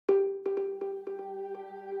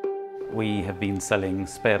We have been selling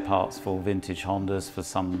spare parts for vintage Hondas for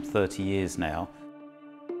some 30 years now.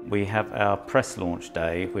 We have our press launch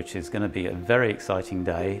day, which is going to be a very exciting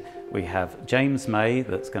day. We have James May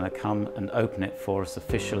that's going to come and open it for us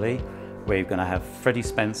officially. We're going to have Freddie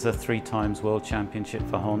Spencer, 3 times World Championship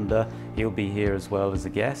for Honda. He'll be here as well as a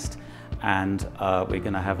guest. And we're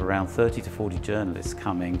going to have around 30 to 40 journalists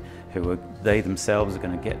coming who they themselves are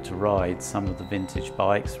going to get to ride some of the vintage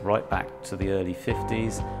bikes right back to the early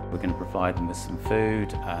 50s. We're going to provide them with some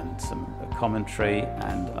food and some commentary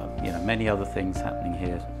and many other things happening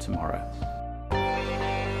here tomorrow.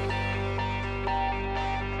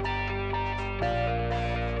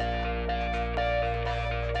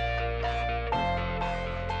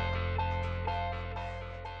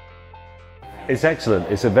 It's excellent.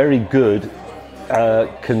 It's a very good,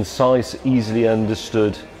 concise, easily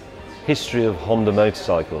understood history of Honda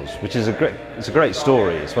motorcycles, which is it's a great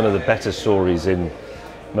story. It's one of the better stories in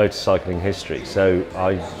motorcycling history. So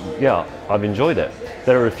I've enjoyed it.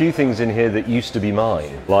 There are a few things in here that used to be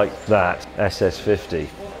mine, like that SS50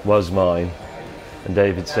 was mine, and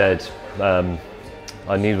David said, I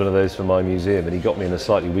need one of those for my museum, and he got me in a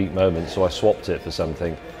slightly weak moment, so I swapped it for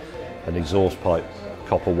something, an exhaust pipe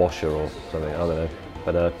copper washer or something, I don't know.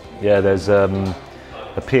 But yeah, there's a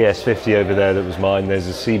PS50 over there that was mine. There's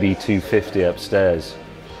a CB250 upstairs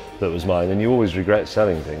that was mine. And you always regret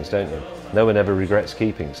selling things, don't you? No one ever regrets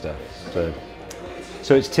keeping stuff. So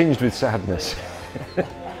it's tinged with sadness.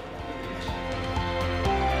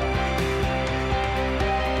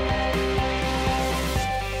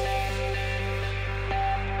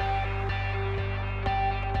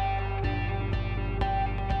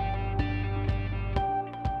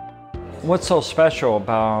 What's so special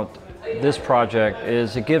about this project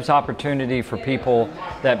is it gives opportunity for people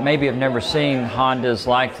that maybe have never seen Hondas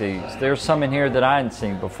like these. There's some in here that I hadn't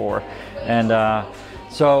seen before, and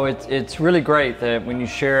so it's really great that when you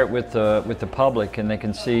share it with the public and they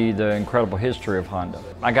can see the incredible history of Honda.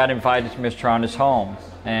 I got invited to Mr. Honda's home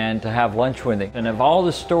and to have lunch with him, and of all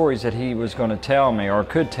the stories that he was going to tell me or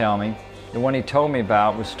could tell me, the one he told me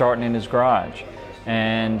about was starting in his garage.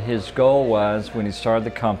 And his goal was, when he started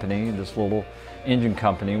the company, this little engine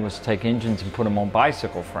company, was to take engines and put them on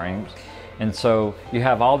bicycle frames. And so you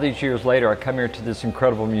have all these years later, I come here to this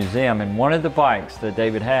incredible museum, and one of the bikes that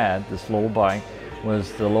David had, this little bike,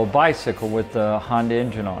 was the little bicycle with the Honda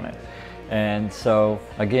engine on it. And so,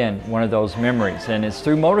 again, one of those memories. And it's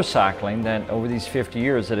through motorcycling that over these 50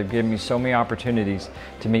 years that have given me so many opportunities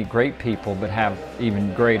to meet great people, but have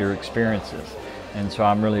even greater experiences. And so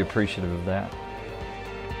I'm really appreciative of that.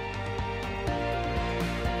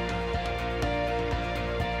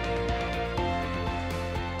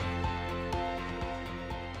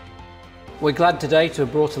 We're glad today to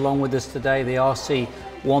have brought along with us today the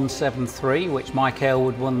RC173, which Mike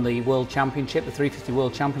Aylward won the World Championship, the 350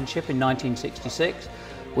 World Championship in 1966.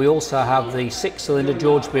 We also have the 6-cylinder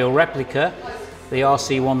George Beale replica, the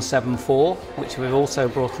RC174, which we've also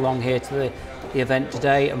brought along here to the event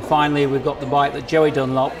today. And finally, we've got the bike that Joey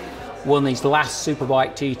Dunlop won his last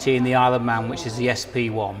Superbike TT in the Isle of Man, which is the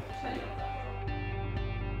SP1.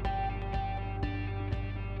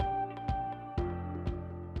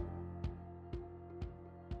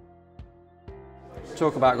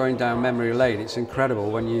 Talk about going down memory lane. It's incredible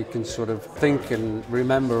when you can sort of think and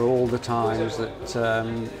remember all the times that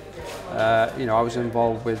I was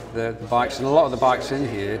involved with the bikes, and a lot of the bikes in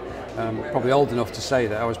here, probably old enough to say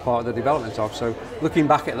that I was part of the development of. So looking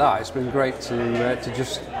back at that, it's been great to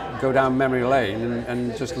just go down memory lane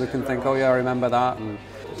and just look and think, oh yeah, I remember that. And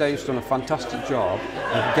Dave's done a fantastic job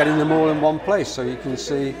of getting them all in one place, so you can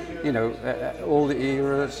see, all the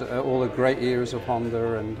eras, all the great eras of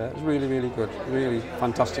Honda, and it's really, really good, really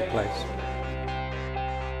fantastic place.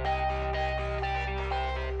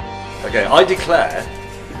 Okay, I declare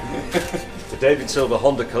the David Silver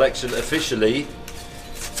Honda collection officially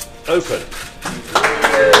open.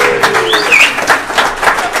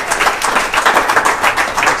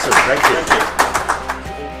 Excellent, thank you.